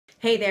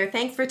Hey there,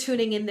 thanks for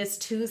tuning in this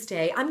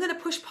Tuesday. I'm going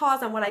to push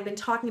pause on what I've been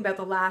talking about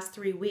the last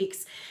 3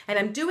 weeks, and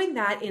I'm doing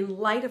that in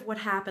light of what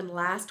happened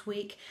last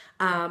week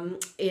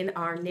in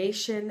our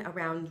nation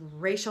around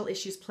racial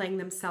issues playing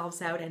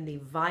themselves out and the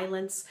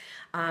violence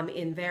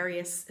in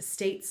various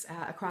states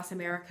across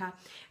America.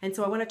 And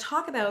so I want to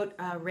talk about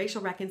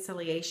racial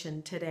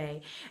reconciliation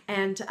today.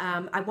 And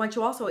I want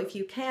you also, if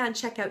you can,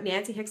 check out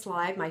Nancy Hicks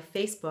Live, my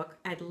Facebook.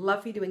 I'd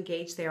love for you to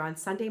engage there. On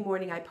Sunday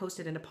morning, I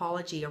posted an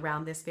apology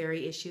around this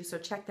very issue, so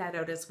check that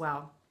out as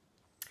well.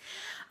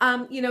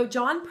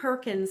 John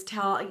Perkins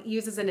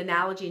uses an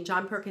analogy, and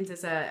John Perkins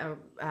is a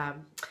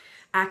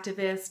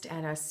activist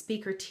and a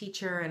speaker,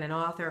 teacher, and an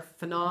author,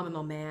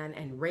 phenomenal man,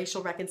 and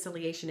racial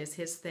reconciliation is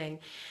his thing.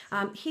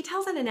 He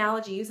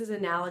uses an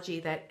analogy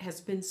that has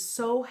been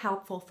so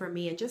helpful for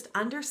me in just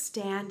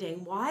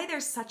understanding why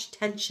there's such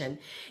tension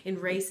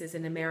in races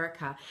in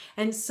America.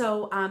 And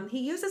so he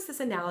uses this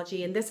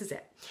analogy, and this is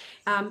it.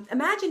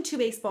 Imagine two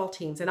baseball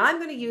teams, and I'm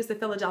going to use the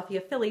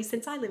Philadelphia Phillies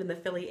since I live in the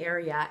Philly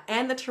area,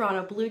 and the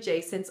Toronto Blue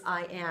Jays since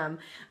I am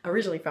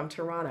originally from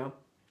Toronto.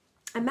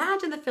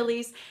 Imagine the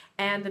Phillies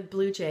and the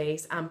Blue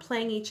Jays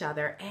playing each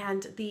other,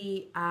 and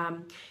the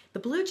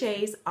Blue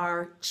Jays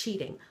are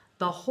cheating.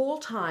 The whole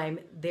time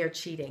they're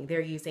cheating.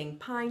 They're using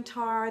pine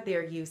tar,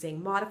 they're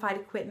using modified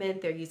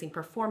equipment, they're using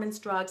performance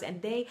drugs,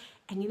 and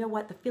you know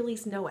what? The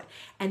Phillies know it.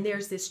 And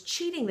there's this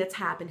cheating that's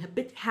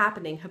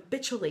happening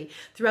habitually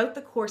throughout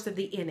the course of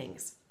the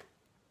innings.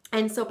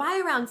 And so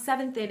by around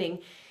 7th inning,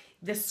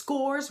 the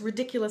score's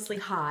ridiculously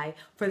high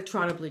for the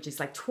Toronto Blue Jays,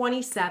 like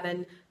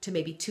 27 to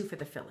maybe 2 for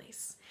the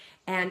Phillies.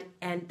 And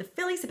the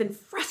Phillies have been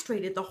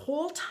frustrated the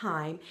whole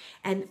time,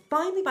 and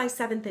finally by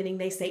 7th inning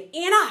they say,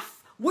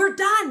 enough, we're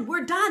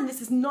done,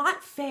 this is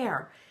not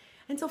fair.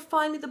 And so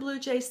finally the Blue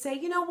Jays say,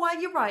 you know what,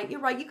 you're right,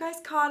 you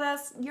guys caught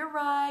us, you're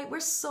right,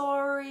 we're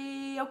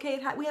sorry,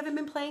 okay, we haven't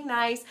been playing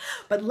nice,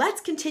 but let's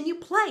continue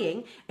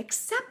playing,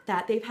 except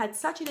that they've had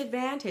such an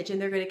advantage,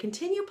 and they're going to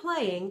continue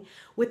playing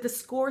with the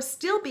score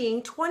still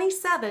being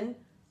 27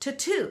 to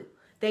 2.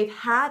 They've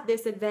had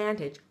this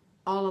advantage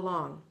all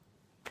along.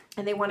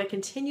 And they want to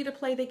continue to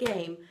play the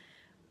game,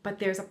 but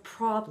there's a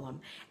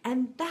problem.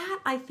 And that,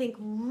 I think,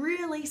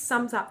 really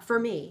sums up for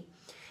me,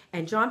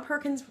 and John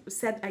Perkins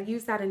said, I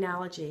use that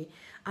analogy,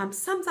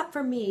 sums up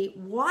for me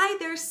why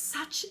there's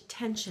such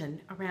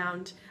tension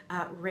around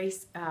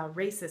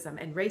racism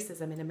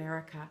in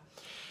America.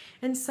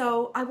 And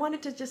so I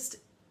wanted to just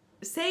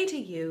say to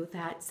you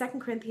that 2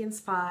 Corinthians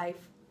 5,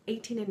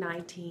 18 and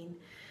 19,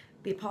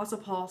 the Apostle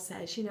Paul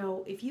says,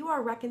 if you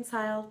are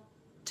reconciled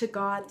to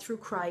God through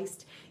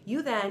Christ,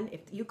 you then,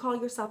 if you call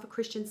yourself a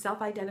Christian,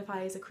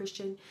 self-identify as a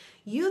Christian,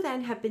 you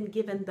then have been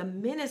given the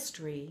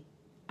ministry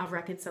of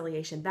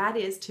reconciliation. That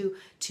is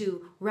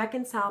to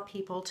reconcile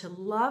people, to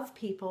love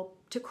people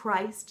to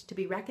Christ, to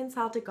be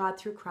reconciled to God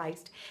through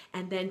Christ,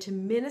 and then to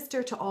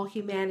minister to all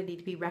humanity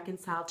to be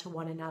reconciled to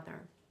one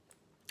another.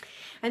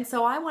 And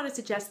so I want to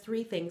suggest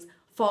 3 things.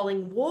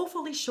 Falling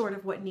woefully short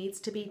of what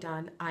needs to be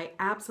done, I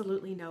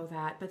absolutely know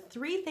that, but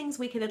 3 things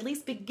we can at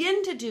least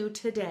begin to do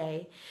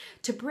today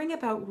to bring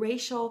about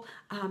racial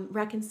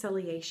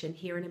reconciliation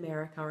here in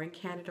America or in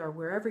Canada or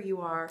wherever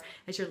you are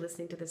as you're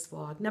listening to this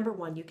vlog. Number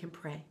 1, you can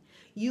pray.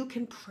 You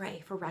can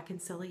pray for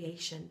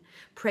reconciliation.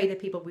 Pray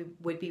that people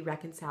would be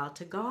reconciled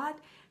to God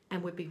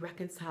and would be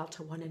reconciled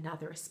to one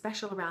another,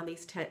 especially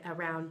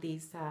around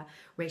these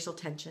racial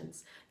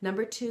tensions.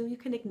 Number 2, you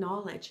can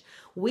acknowledge.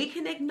 We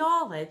can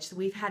acknowledge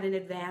we've had an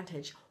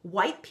advantage.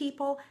 White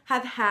people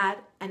have had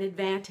an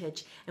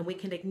advantage, and we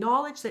can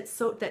acknowledge that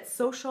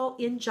social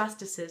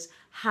injustices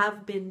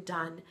have been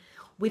done.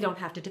 We don't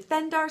have to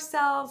defend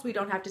ourselves. We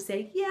don't have to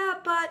say, yeah,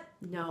 but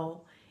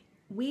no.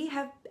 We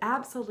have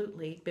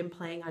absolutely been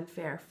playing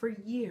unfair for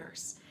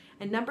years.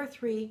 And number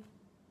 3,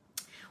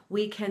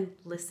 we can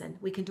listen.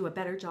 We can do a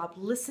better job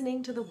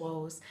listening to the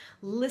woes,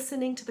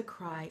 listening to the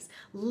cries,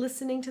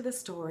 listening to the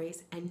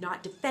stories, and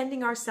not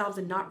defending ourselves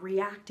and not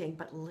reacting,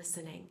 but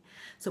listening.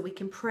 So we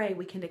can pray,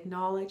 we can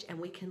acknowledge, and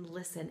we can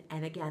listen.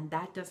 And again,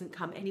 that doesn't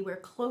come anywhere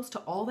close to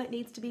all that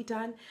needs to be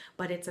done,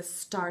 but it's a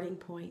starting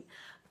point.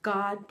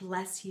 God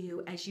bless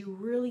you as you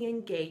really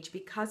engage,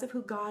 because of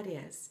who God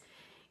is,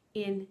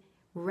 in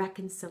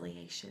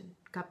reconciliation.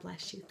 God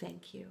bless you.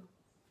 Thank you.